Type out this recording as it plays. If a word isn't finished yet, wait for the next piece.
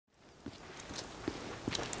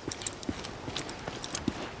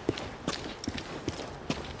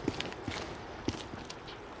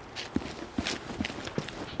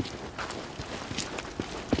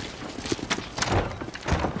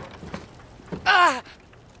Ah!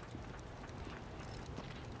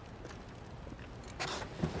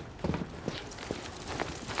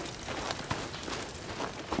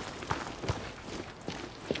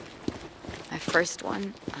 My first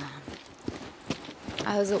one,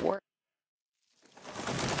 I was at work.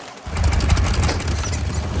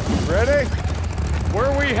 Ready? Where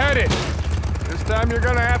are we headed? This time you're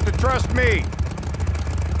gonna have to trust me.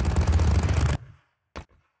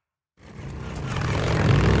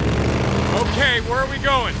 Okay, where are we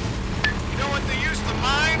going? You know what they used to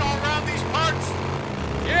mine all around these parts?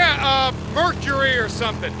 Yeah, mercury or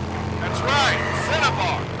something. That's right,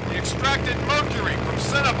 cinnabar. They extracted mercury from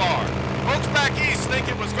cinnabar. Folks back east think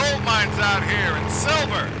it was gold mines out here and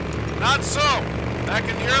silver. Not so. Back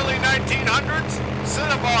in the early 1900s,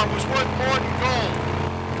 cinnabar was worth more than gold.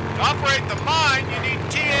 To operate the mine, you need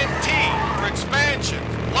TNT for expansion,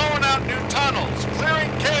 blowing out new tunnels,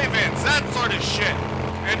 clearing cave-ins, that sort of shit.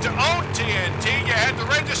 And to own TNT, you had to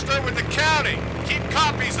register with the county. Keep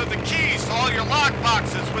copies of the keys to all your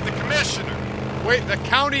lockboxes with the commissioner. Wait, the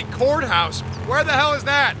county courthouse? Where the hell is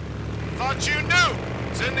that? Thought you knew.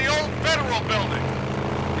 It's in the old federal building.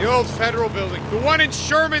 The old federal building. The one in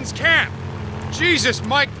Sherman's camp. Jesus,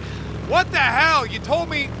 Mike, what the hell? You told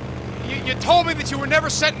me that you were never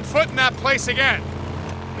setting foot in that place again.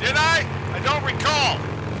 Did I? I don't recall.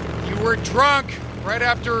 You were drunk right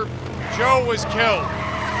after Joe was killed.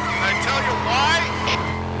 Can I tell you why?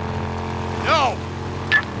 No.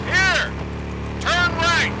 Here! Turn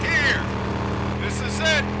right, here! This is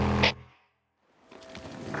it.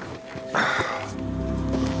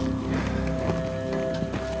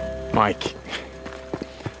 Mike,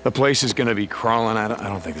 the place is gonna be crawling. I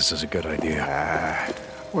don't think this is a good idea.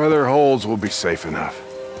 Where there are holes, we'll be safe enough.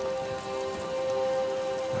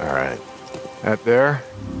 All right. That there?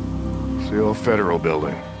 It's the old federal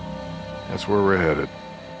building. That's where we're headed.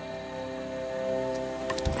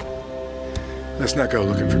 Let's not go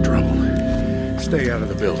looking for trouble. Stay out of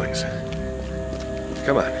the buildings.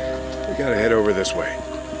 Come on. We gotta head over this way.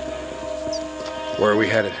 Where are we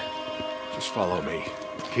headed? Just follow me.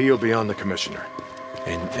 Key will be on the commissioner.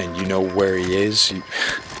 And you know where he is?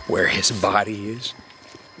 Where his body is?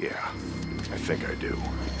 Yeah, I think I do.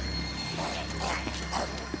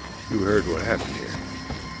 You heard what happened here.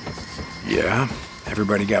 Yeah.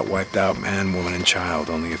 Everybody got wiped out, man, woman, and child.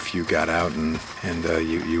 Only a few got out, and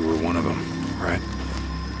you were one of them, right?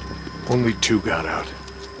 Only 2 got out.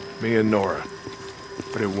 Me and Nora.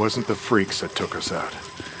 But it wasn't the freaks that took us out.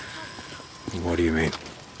 What do you mean?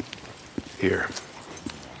 Here.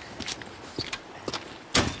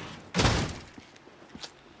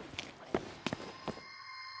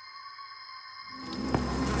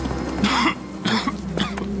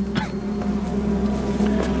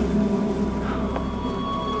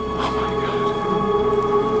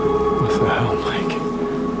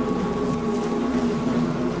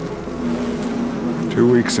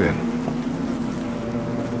 In.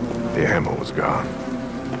 The ammo was gone.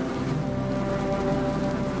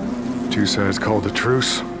 2 sides called a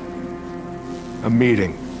truce. A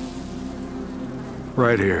meeting.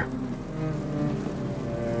 Right here.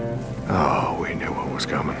 Oh, we knew what was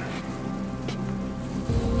coming.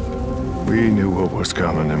 We knew what was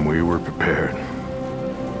coming and we were prepared.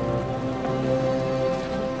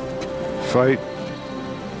 Fight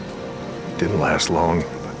didn't last long.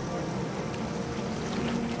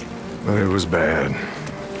 But it was bad.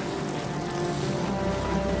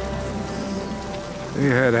 They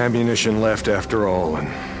had ammunition left after all, and...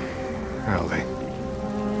 hell,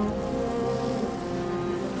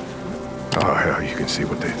 oh, hell, you can see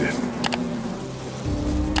what they did.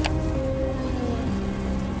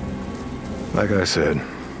 Like I said,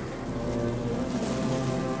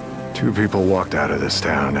 2 people walked out of this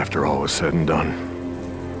town after all was said and done.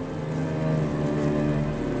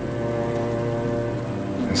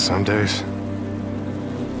 And some days,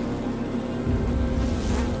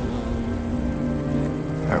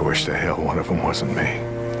 I wish the hell one of them wasn't me.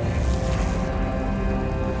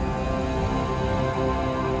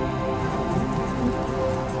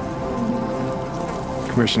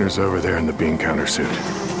 Commissioner's over there in the bean counter suit.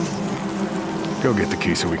 Go get the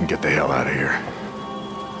key so we can get the hell out of here.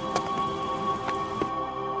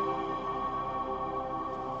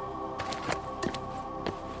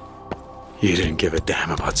 You didn't give a damn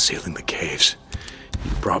about sealing the caves.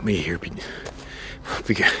 You brought me here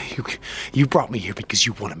you brought me here because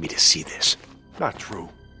you wanted me to see this. Not true.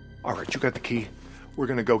 All right, you got the key. We're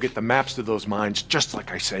gonna go get the maps to those mines, just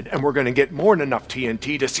like I said, and we're gonna get more than enough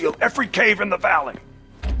TNT to seal every cave in the valley.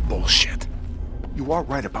 Bullshit. You are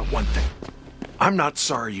right about one thing. I'm not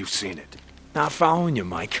sorry you've seen it. Not following you,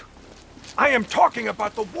 Mike. I am talking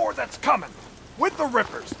about the war that's coming. With the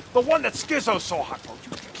Rippers. The one that Skizzo's so hot for.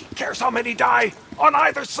 You think he cares how many die? On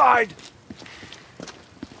either side?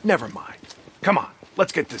 Never mind. Come on,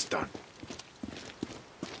 let's get this done.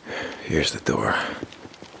 Here's the door.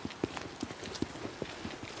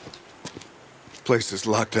 Place is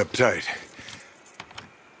locked up tight.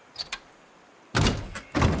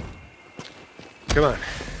 Come on.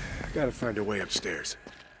 Gotta find a way upstairs.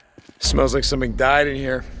 Smells like something died in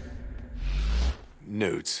here.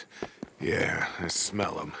 Newts. Yeah, I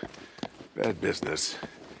smell them. Bad business.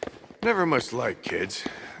 Never much liked kids.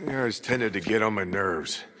 They always tended to get on my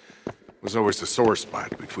nerves. Was always a sore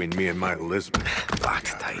spot between me and my Elizabeth.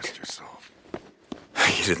 Locked tight.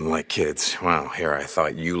 You didn't like kids. Wow, here I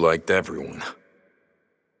thought you liked everyone.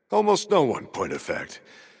 Almost no one, point of fact.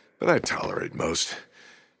 But I tolerate most.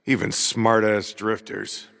 Even smart-ass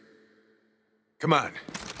drifters. Come on.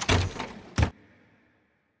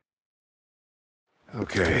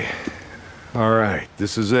 Okay. All right,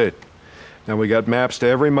 this is it. Now we got maps to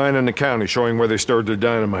every mine in the county showing where they stored their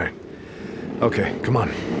dynamite. Okay, come on.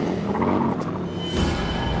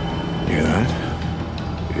 Hear that?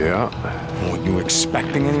 Yeah. Were you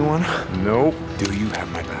expecting anyone? Nope. Do you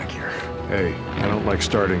have my back here? Hey, I don't like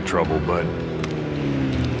starting trouble, but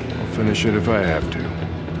I'll finish it if I have to.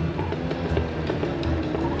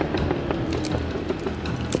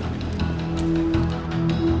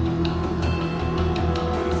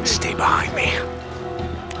 Stay behind me.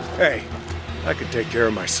 Hey, I can take care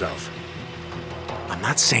of myself. I'm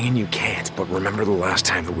not saying you can't, but remember the last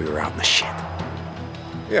time that we were out in the shit.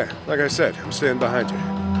 Yeah, like I said, I'm staying behind you.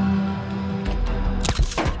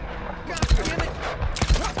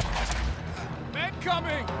 Men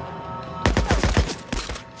coming!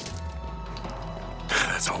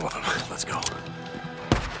 That's all of them. Let's go.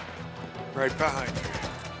 Right behind you.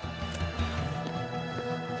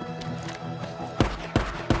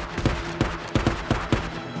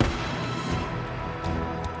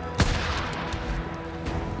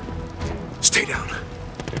 Stay down.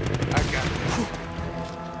 I got this.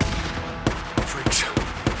 Freaks.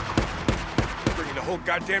 Bringing the whole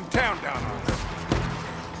goddamn town down on us.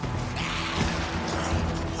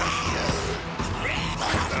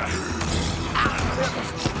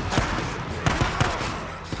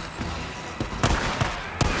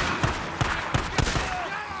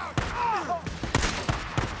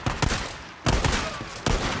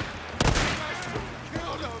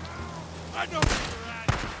 I know.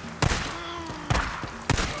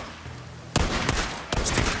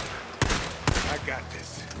 I got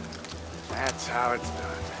this. That's how it's done.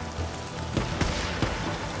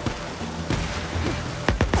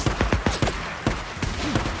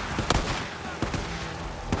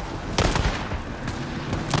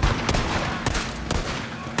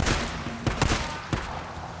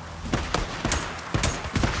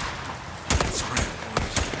 That's right,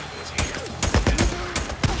 boys. It's here.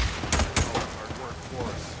 Hard work for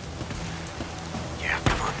us. Yeah,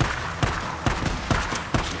 come on.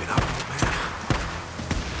 Keep it up, old man.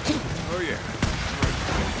 Oh yeah.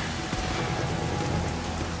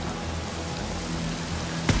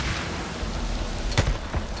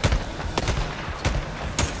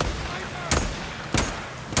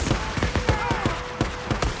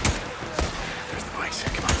 There's the place.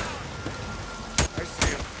 Come on. I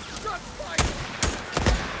see him.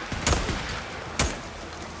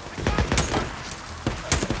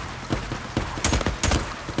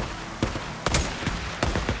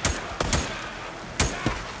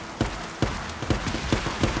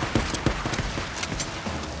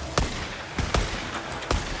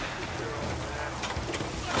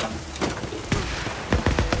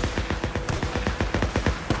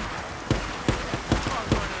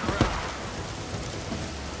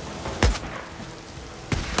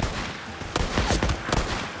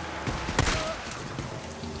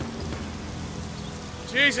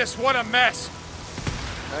 Jesus, what a mess.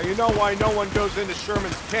 Now you know why no one goes into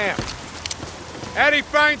Sherman's camp. Addie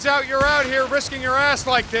finds out you're out here risking your ass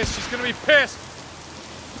like this, she's gonna be pissed.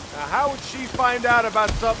 Now how would she find out about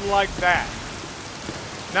something like that?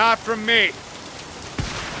 Not from me.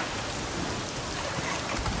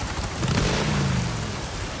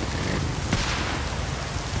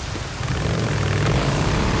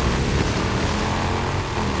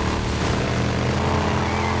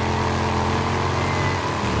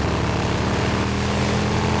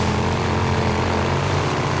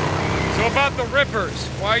 So about the Rippers,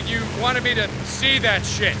 why you wanted me to see that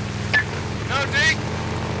shit? No, Deke.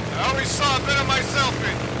 I always saw a bit of myself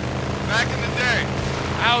in you. Back in the day.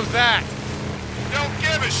 How's that? Don't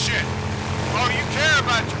give a shit. Oh, you care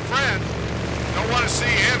about your friend. Don't want to see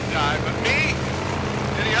him die, but me?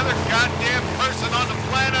 Any other goddamn person on the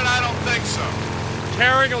planet? I don't think so.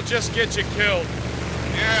 caring will just get you killed.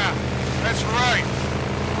 Yeah, that's right.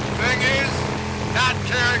 Thing is, not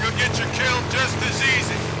caring will get you killed just as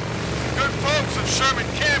easy. The good folks of Sherman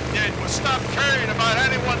Camp did was stop caring about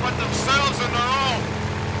anyone but themselves and their own.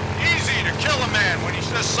 Easy to kill a man when he's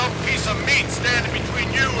just some piece of meat standing between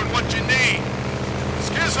you and what you need.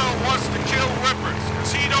 Skizzo wants to kill Rippers because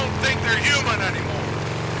he don't think they're human anymore.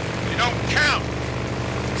 They don't count.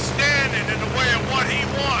 He's standing in the way of what he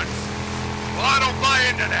wants. Well, I don't buy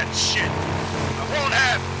into that shit. I won't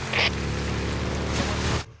have it.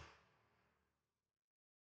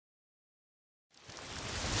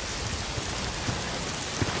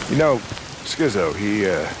 You know, Skizzo, he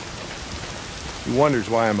wonders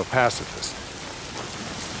why I'm a pacifist.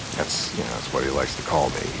 That's what he likes to call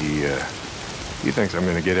me. He thinks I'm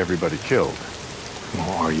gonna get everybody killed.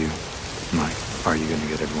 Well, are you, Mike? Are you gonna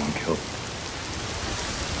get everyone killed?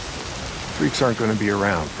 Freaks aren't gonna be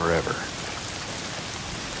around forever.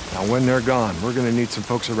 Now, when they're gone, we're gonna need some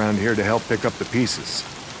folks around here to help pick up the pieces.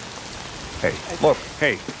 Hey, look,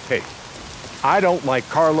 hey. I don't like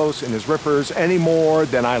Carlos and his Rippers any more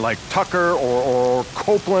than I like Tucker or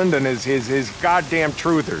Copeland and his goddamn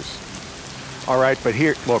truthers. All right, but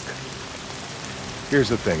here's the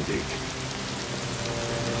thing, Deke.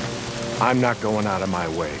 I'm not going out of my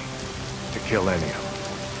way to kill any of them.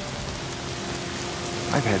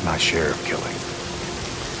 I've had my share of killing.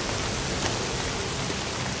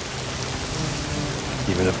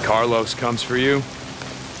 Even if Carlos comes for you?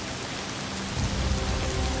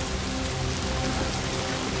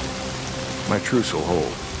 My truce will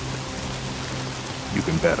hold. You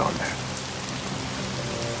can bet on that.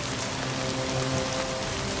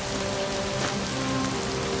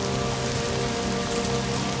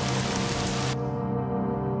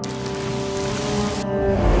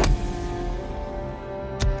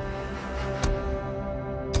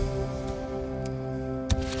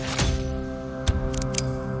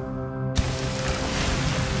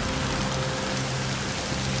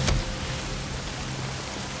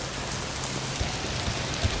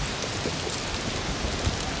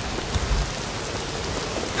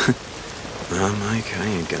 Mike, I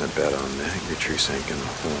ain't gonna bet on that. Your truce ain't gonna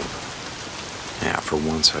hold. Yeah, for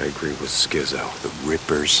once I agree with Skizzo. The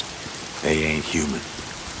Rippers, they ain't human.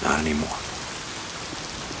 Not anymore.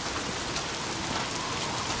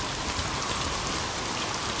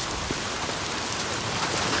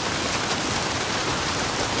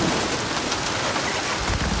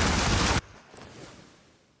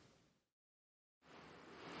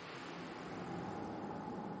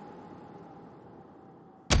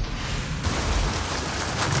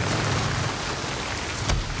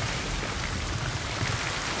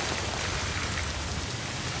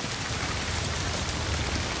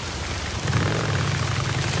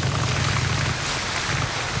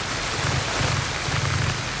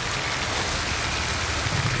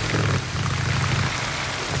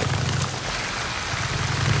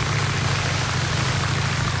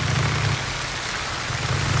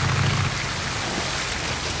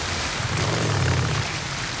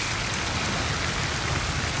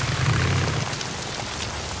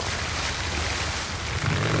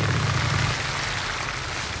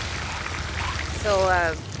 So,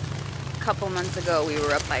 a couple months ago, we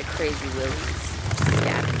were up by Crazy Willie's,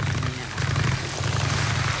 stabbing.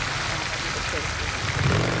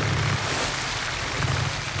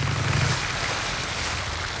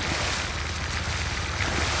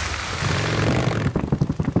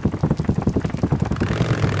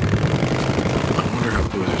 I wonder how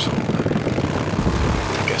Boozer's on.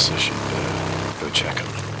 I guess I should go check him.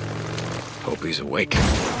 Hope he's awake.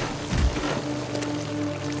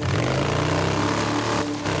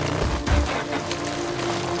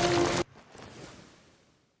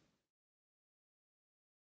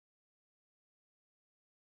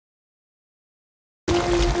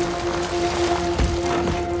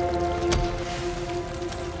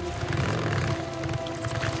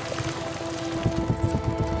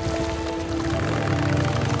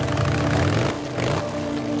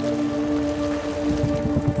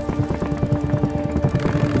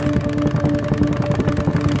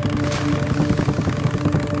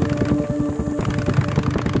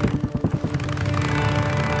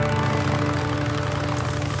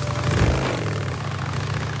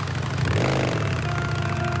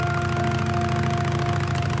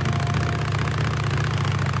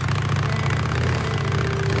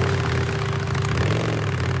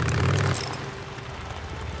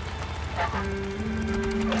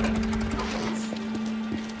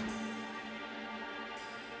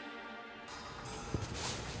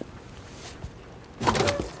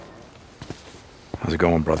 How's it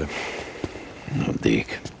going, brother? No,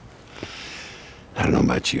 Deke. I don't know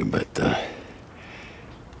about you, but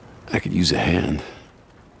I could use a hand.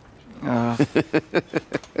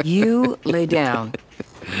 You lay down.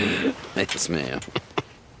 Yes, ma'am.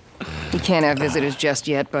 We can't have visitors just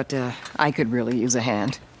yet, but I could really use a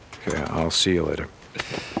hand. Okay, I'll see you later.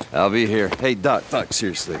 I'll be here. Hey, Doc,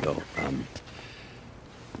 seriously, though.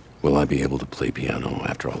 Will I be able to play piano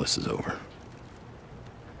after all this is over?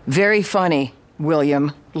 Very funny,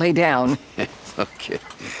 William. Lay down. Okay.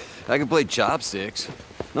 I can play chopsticks.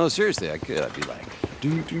 No, seriously, I could. I'd be like...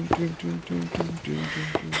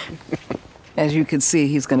 As you can see,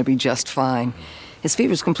 he's going to be just fine. His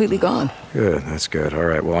fever's completely gone. Good, that's good. All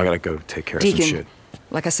right, well, I gotta go take care of some shit.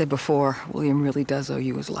 Like I said before, William really does owe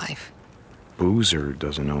you his life. Boozer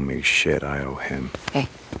doesn't owe me shit. I owe him. Hey,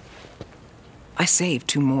 I saved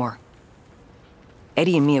 2 more.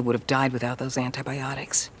 Eddie and Mia would have died without those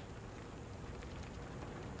antibiotics.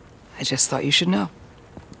 I just thought you should know.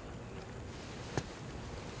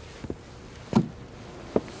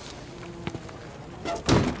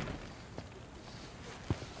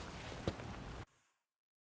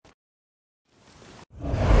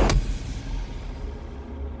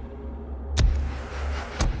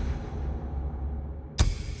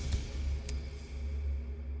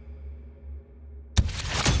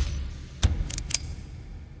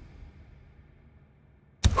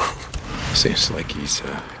 Seems like he's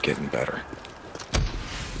getting better.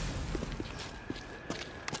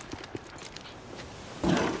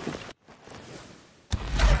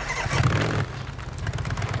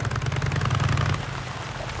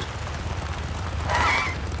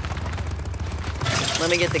 Let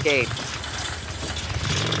me get the gate.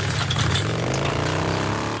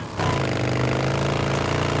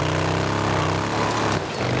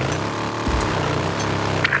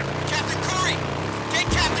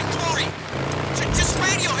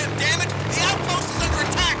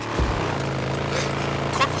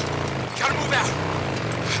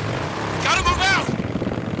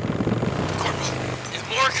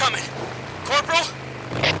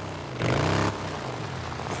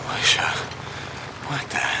 What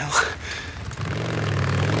the hell?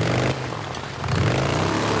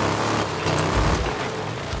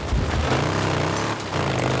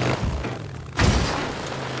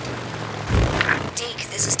 Deke,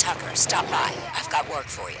 this is Tucker. Stop by. I've got work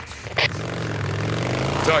for you.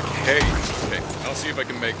 Tuck, hey. Okay, I'll see if I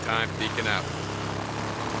can make time deacon out.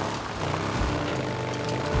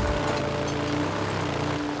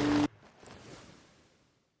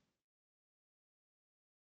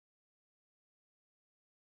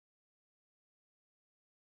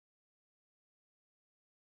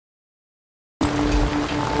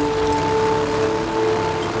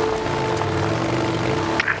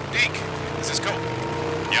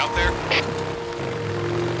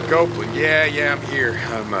 Copeland, yeah, I'm here.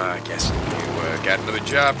 I'm guessing you got another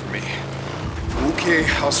job for me. Okay,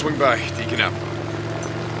 I'll swing by. Deacon up.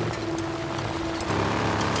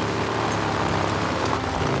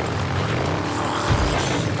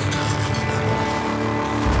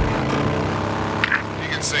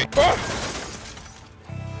 Deacon St.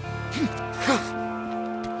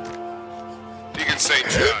 Deacon St.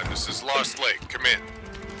 John, this is Lost Lake. Come in.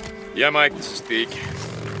 Yeah, Mike, this is Deke.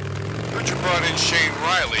 Heard you brought in Shane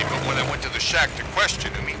Riley, but when I went to the shack to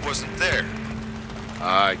question him, he wasn't there.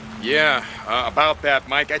 Yeah, about that,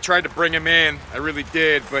 Mike. I tried to bring him in. I really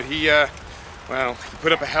did, but he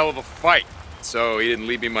put up a hell of a fight. So he didn't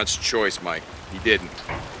leave me much choice, Mike. He didn't.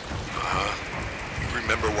 You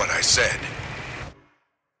remember what I said?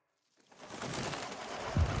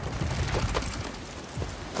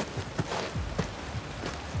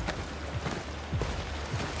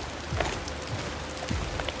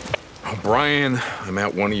 Brian, I'm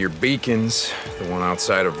at one of your beacons, the one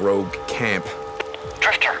outside of Rogue Camp.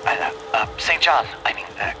 Drifter, St. John,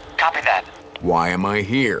 copy that. Why am I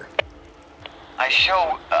here? I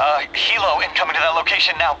show, Hilo incoming to that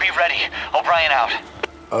location now. Be ready. O'Brien out.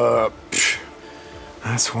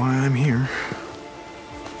 That's why I'm here.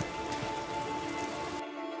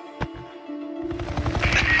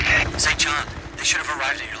 St. John, they should have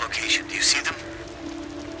arrived at your location. Do you see them?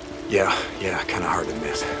 Yeah, kind of hard to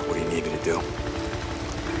miss. What do you need me to do?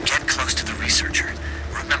 Get close to the researcher.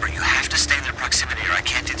 Remember, you have to stay in their proximity or I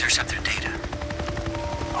can't intercept their data.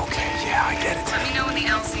 Okay, yeah, I get it. Let me know when the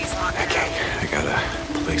LC's locked down. Okay, I gotta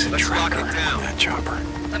place a tracker on that chopper.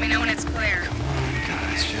 Let me know when it's clear.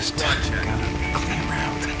 Guys, just gotta clean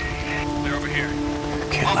around. They're over here.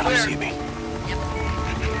 Can't let them see me. Yep.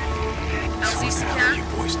 LC What the hell secure? are you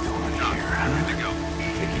boys doing here, huh? Good to go.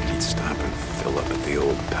 Think you'd stop and fill up at the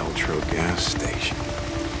old Peltro gas station.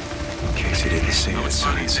 In case you didn't see, the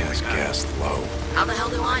sign says gas low. How the hell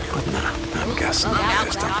do I know? But nah, I'm guess you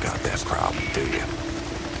guys don't got that problem, do you?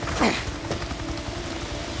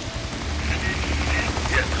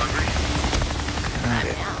 Yeah, hungry? Got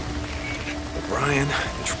it. O'Brien,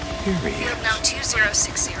 hear me. Field note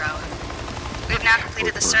 2060. We've now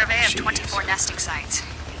completed the survey of 24 nesting sites,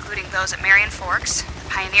 including those at Marion Forks, the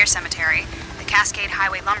Pioneer Cemetery, the Cascade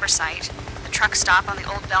Highway lumber site, the truck stop on the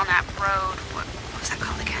old Belknap Road. What was that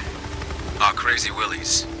called again? Crazy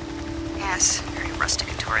Willie's. Yes, very rustic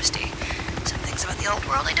and touristy. Some things about the old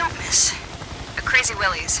world I don't miss. A Crazy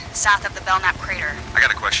Willie's, south of the Belknap crater. I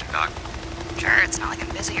got a question, Doc. Sure, it's not like I'm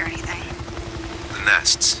busy or anything. The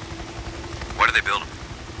nests. Why do they build them?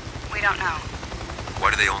 We don't know. Why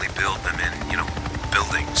do they only build them in,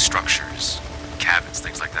 buildings, structures, cabins,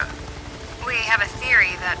 things like that? We have a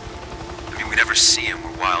theory that... I mean, we never see them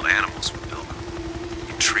where wild animals would build them.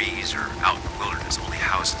 In trees or out in the wilderness, only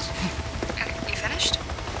houses. You finished?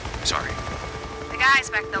 Sorry. The guys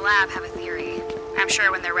back at the lab have a theory. I'm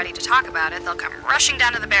sure when they're ready to talk about it, they'll come rushing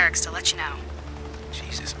down to the barracks to let you know.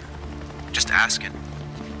 Jesus, man. Just asking.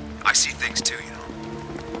 I see things too,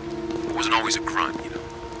 I wasn't always a grunt,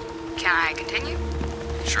 Can I continue?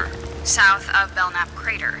 Sure. South of Belknap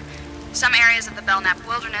Crater. Some areas of the Belknap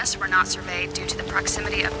Wilderness were not surveyed due to the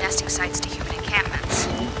proximity of nesting sites to human encampments.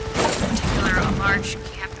 In particular, a large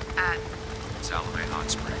camp at... Salome Hot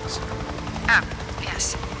Springs. Oh,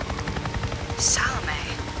 yes. Salome.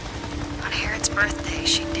 On Herod's birthday,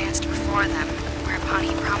 she danced before them, whereupon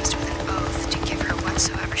he promised with an oath to give her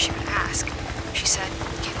whatsoever she would ask. She said,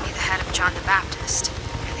 "Give me the head of John the Baptist,"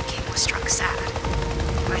 and the king was struck sad.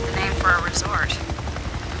 Quite the name for a resort.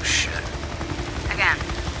 Oh, shit. Again,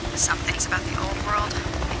 some things about the old world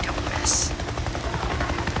I don't miss.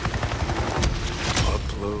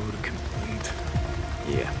 Upload complete.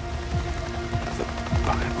 Yeah. The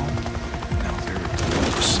Bible? No, they're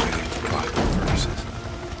reciting Bible verses.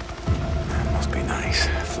 That must be nice.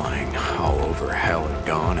 Flying all over hell and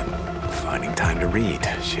gone and finding time to read.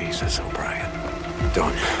 Jesus, O'Brien.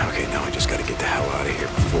 Done. Okay, now I just gotta get the hell out of here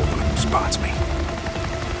before one spots me.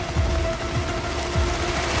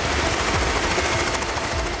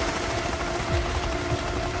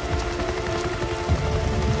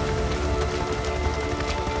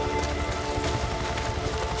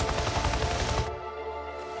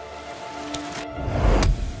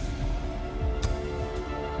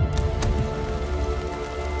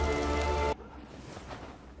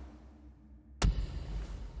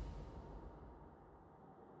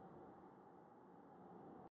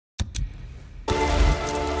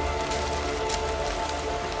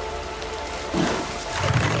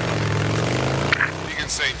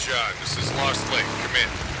 St. John, this is Lost Lake. Come in.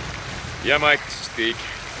 Yeah, Mike, this is Deke.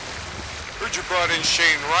 Heard you brought in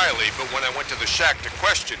Shane Riley, but when I went to the shack to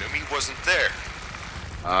question him, he wasn't there.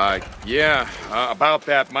 Yeah, about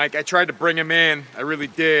that, Mike. I tried to bring him in. I really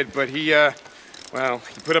did, but he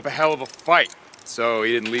put up a hell of a fight. So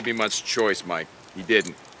he didn't leave me much choice, Mike. He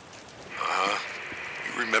didn't. Uh-huh.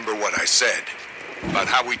 You remember what I said about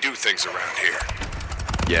how we do things around here?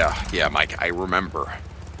 Yeah, Mike, I remember.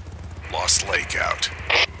 Lost Lake out.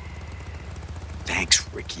 Thanks,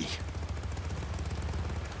 Ricky.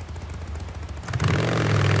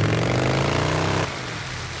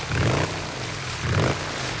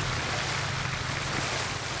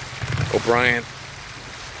 O'Brien,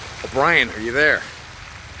 are you there?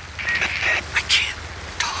 I can't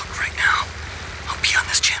talk right now. I'll be on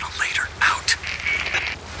this channel later. Out.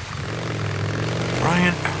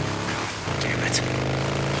 O'Brien? Damn it.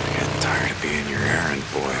 I'm getting tired of being your errand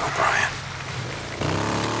boy, O'Brien.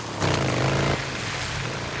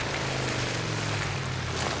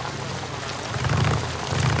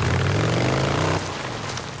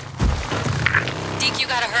 Deke, you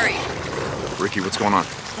gotta hurry. Ricky, what's going on?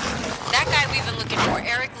 That guy we've been looking for,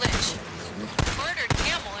 Eric Lynch, murdered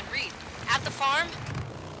Campbell and Reed at the farm.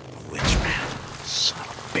 Lynch, man. Son of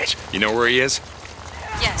a bitch. You know where he is?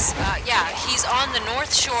 Yes, he's on the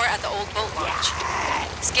north shore at the old boat launch.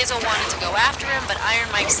 Skizzo wanted to go after him, but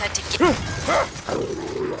Iron Mike said to get...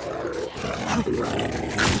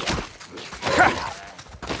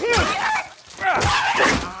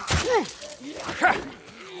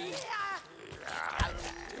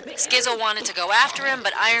 Skizzo wanted to go after him,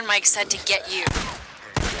 but Iron Mike said to get you.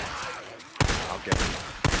 I'll get him.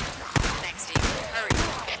 Thanks, Deke. Hurry.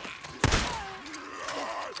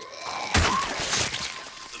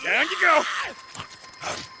 Down you go!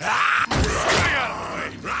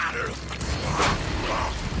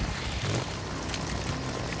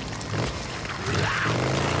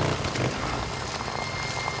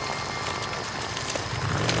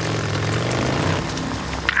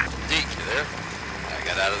 Deke, you there? I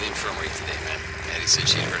got out of the infirmary today, man. Eddie said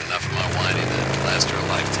she'd heard enough enough of my whining to last her a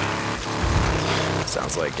lifetime.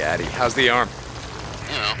 Sounds like Addie. How's the arm?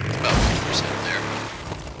 You know, about 50% there.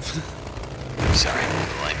 Sorry,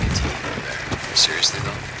 the light continue there. Seriously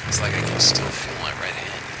though, it's like I can still feel my right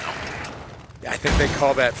hand, you know? Yeah, I think they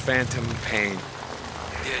call that phantom pain.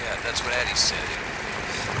 Yeah, that's what Addie said.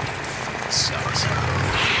 It sucks.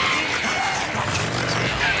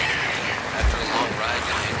 After a long ride,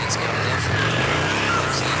 your hand gets got enough.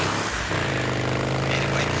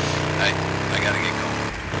 Anyway, I gotta get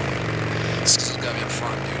going. Skill's got me on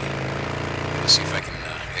front duty. Let's see if I can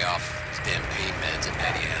pay off these damn pain meds that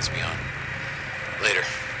Addie has me on. Later.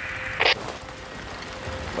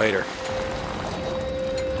 Later.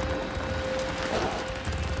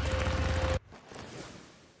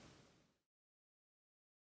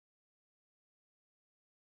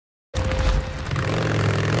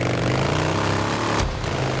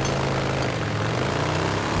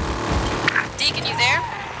 Deacon, you there?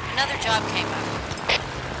 Another job came up.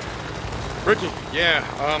 Ricky, yeah,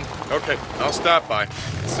 okay. I'll stop by.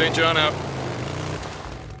 St. John out.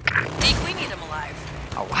 Deke, we need him alive.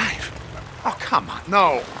 Alive? Oh, come on.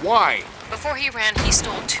 No, why? Before he ran, he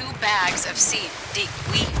stole 2 bags of seed. Deke,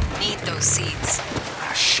 we need those seeds.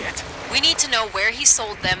 Ah, shit. We need to know where he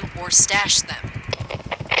sold them or stashed them.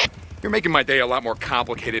 You're making my day a lot more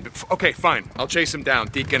complicated. Okay, fine. I'll chase him down.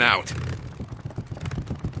 Deacon out.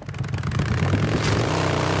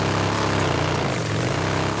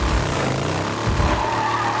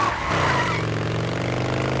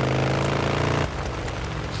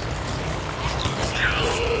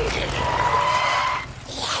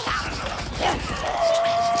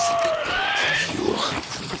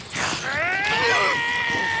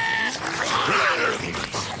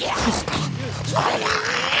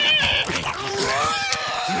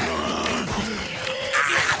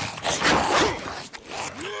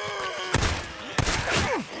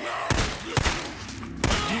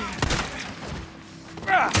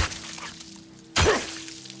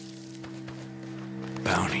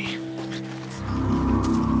 Bounty. Here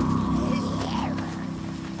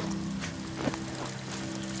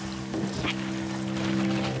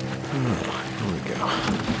we go.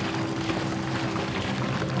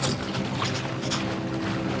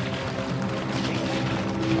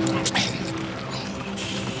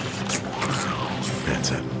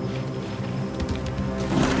 That's it.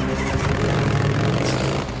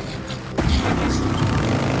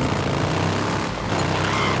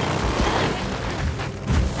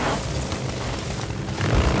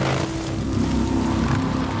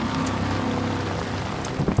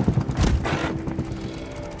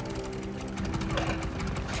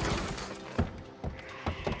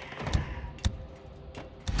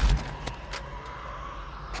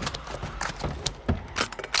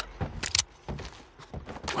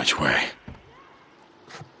 Which way?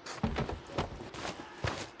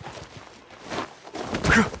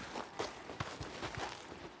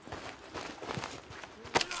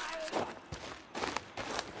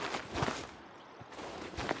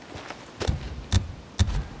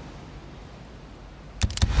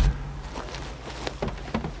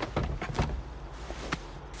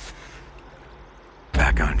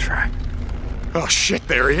 Back on track. Oh, shit,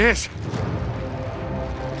 there he is.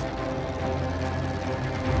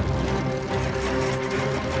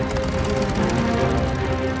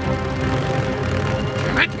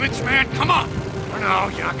 Witch man, come on! Oh,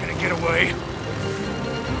 no, you're not gonna get away.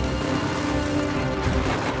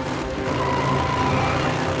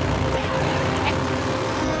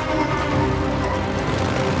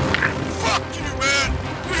 Fuck you, man!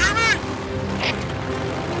 You hear me?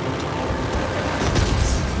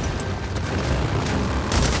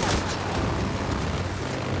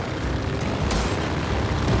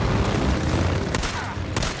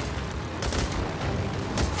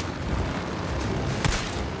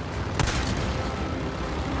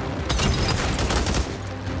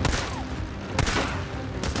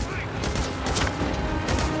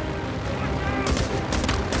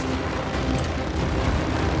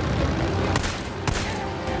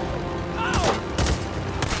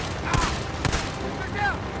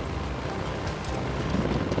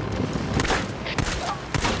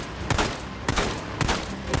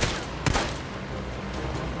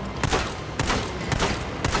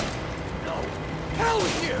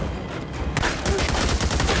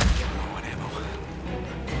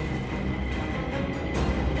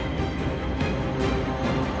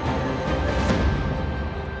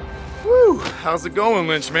 Whew, how's it going,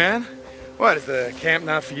 Lynch man? What, is the camp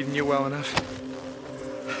not feeding you well enough?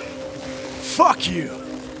 Fuck you!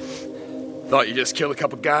 Thought you just killed a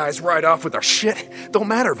couple guys right off with our shit? Don't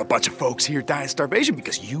matter if a bunch of folks here die of starvation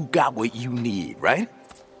because you got what you need, right?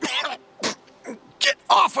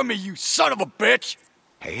 off of me, you son of a bitch!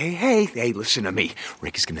 Hey, listen to me.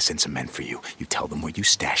 Rick is gonna send some men for you. You tell them where you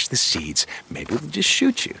stashed the seeds. Maybe they'll just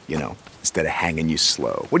shoot you, you know, instead of hanging you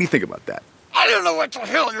slow. What do you think about that? I don't know what the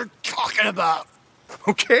hell you're talking about.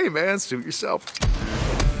 Okay, man, suit yourself.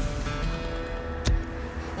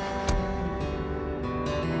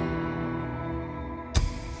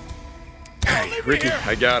 Hey, Ricky,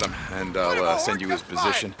 I got him, and I'll send you his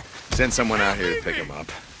position. Send someone out here to pick him up.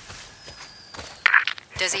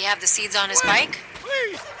 Does he have the seeds on his bike?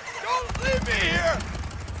 Please, don't leave me here.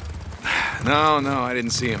 No, I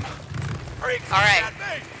didn't see him. All right,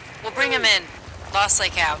 we'll bring him in. Lost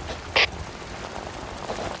Lake out.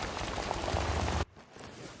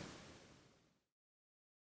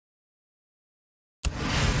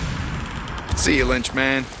 See you, Lynch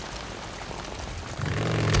man.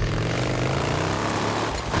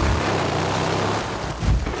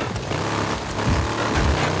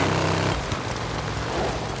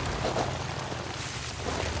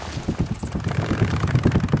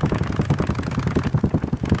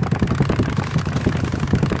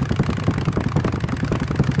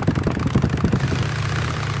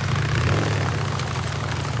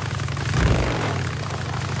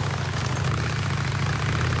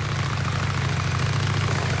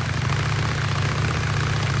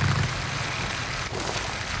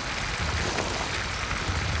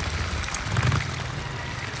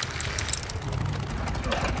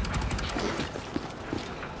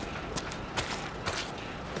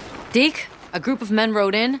 Deke, a group of men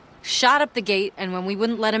rode in, shot up the gate, and when we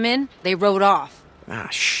wouldn't let them in, they rode off. Ah,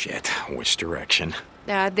 shit. Which direction?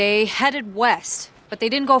 They headed west, but they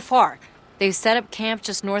didn't go far. They set up camp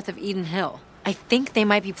just north of Eden Hill. I think they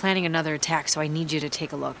might be planning another attack, so I need you to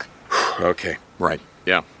take a look. Okay, right.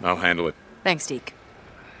 Yeah, I'll handle it. Thanks, Deke.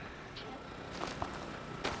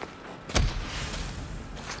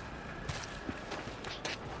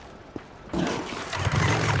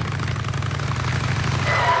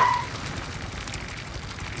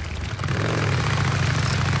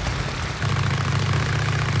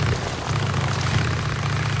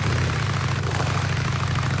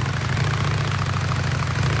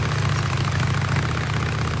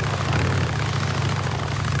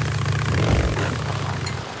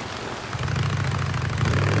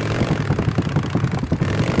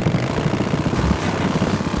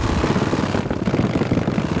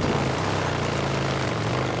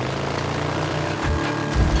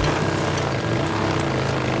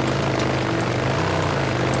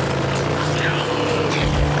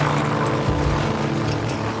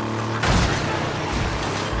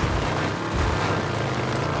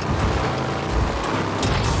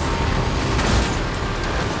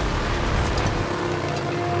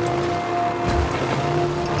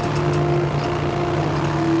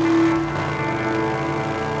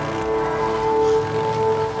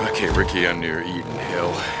 Ricky under Eden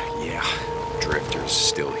Hill. Yeah, Drifter's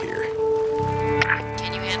still here.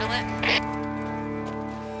 Can you handle it?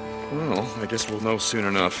 Well, I guess we'll know soon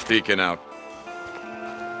enough. Deacon out.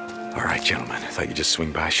 All right, gentlemen. I thought you'd just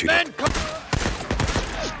swing by, shoot up.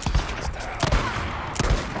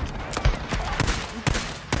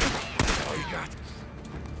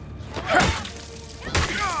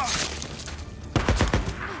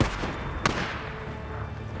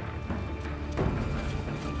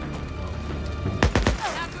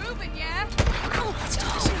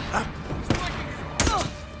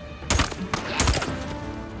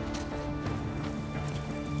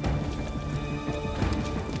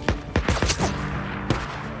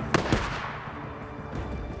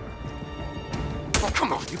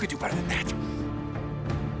 Come on, you could do better than that.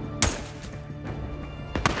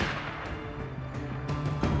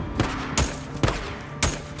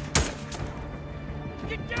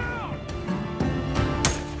 Get down!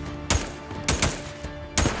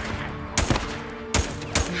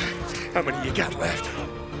 How many you got left?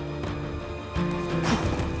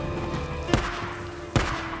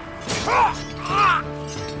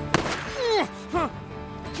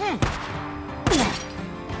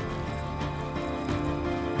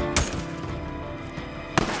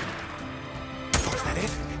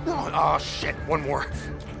 Oh, shit. One more.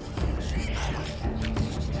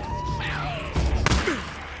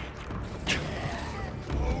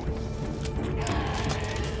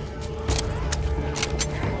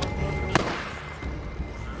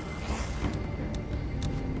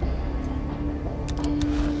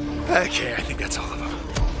 Okay, I think that's all of them.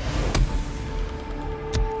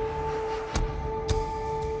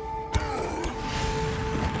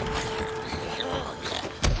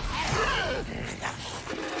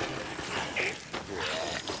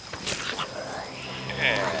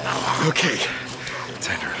 Okay,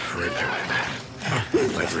 time to rip it.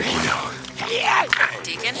 Let Ricky know.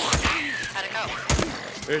 Deacon, how'd it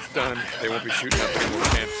go? It's done. They won't be shooting up any more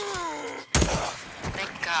camps.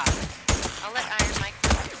 Thank God. I'll let Iron Mike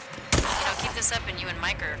know. You know, keep this up and you and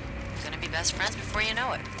Mike are gonna be best friends before you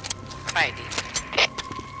know it. Bye, Deacon.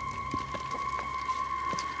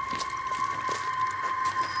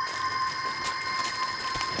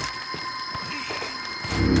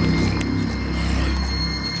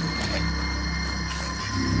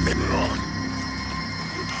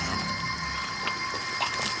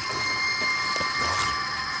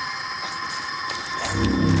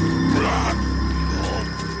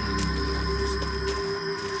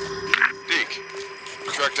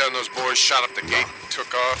 Tracked down those boys, shot up the gate,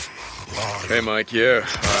 took off. Hey, Mike, yeah.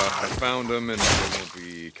 I found them and they won't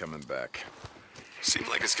be coming back. Seems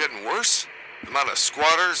like it's getting worse. The amount of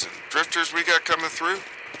squatters and drifters we got coming through.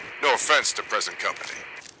 No offense to present company.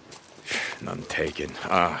 None taken.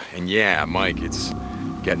 And yeah, Mike, it's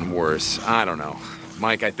getting worse. I don't know.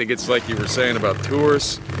 Mike, I think it's like you were saying about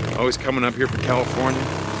tourists, always coming up here from California.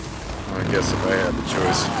 Well, I guess if I had the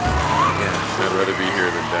choice, yeah, I'd rather be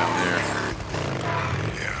here than down there.